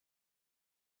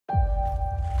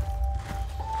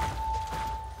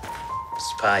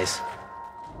Spies.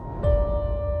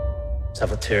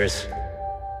 Saboteurs.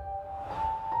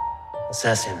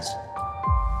 Assassins.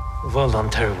 We've all done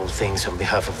terrible things on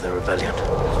behalf of the rebellion.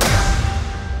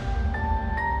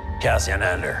 Cassian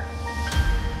Andor.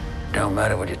 No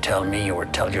matter what you tell me or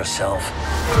tell yourself,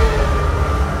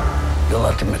 you'll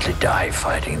ultimately die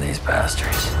fighting these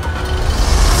bastards.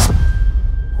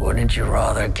 Wouldn't you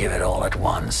rather give it all at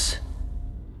once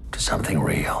to something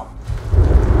real?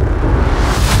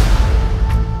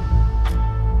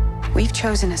 We've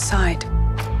chosen a side.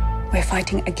 We're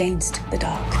fighting against the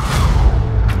dark.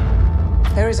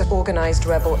 There is an organized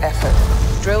rebel effort.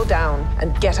 Drill down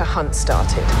and get a hunt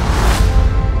started.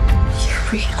 You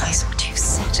realize what you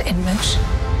set in motion?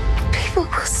 People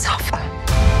will suffer.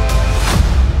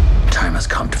 Time has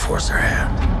come to force their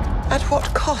hand. At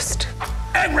what cost?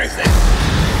 Everything!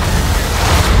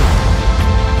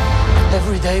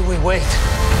 Every day we wait,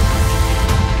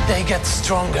 they get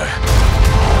stronger.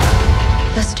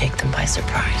 Let's take them by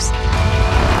surprise.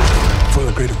 For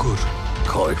the greater good.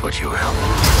 Call it what you will.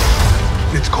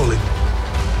 Let's call it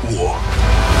war.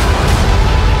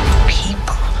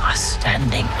 People are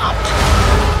standing up.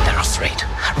 They're afraid.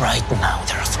 Right now,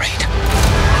 they're afraid.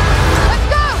 Let's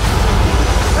go!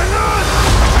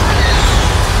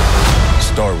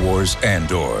 Star Wars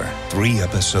Andor,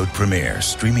 3-episode premiere,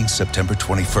 streaming September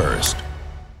 21st.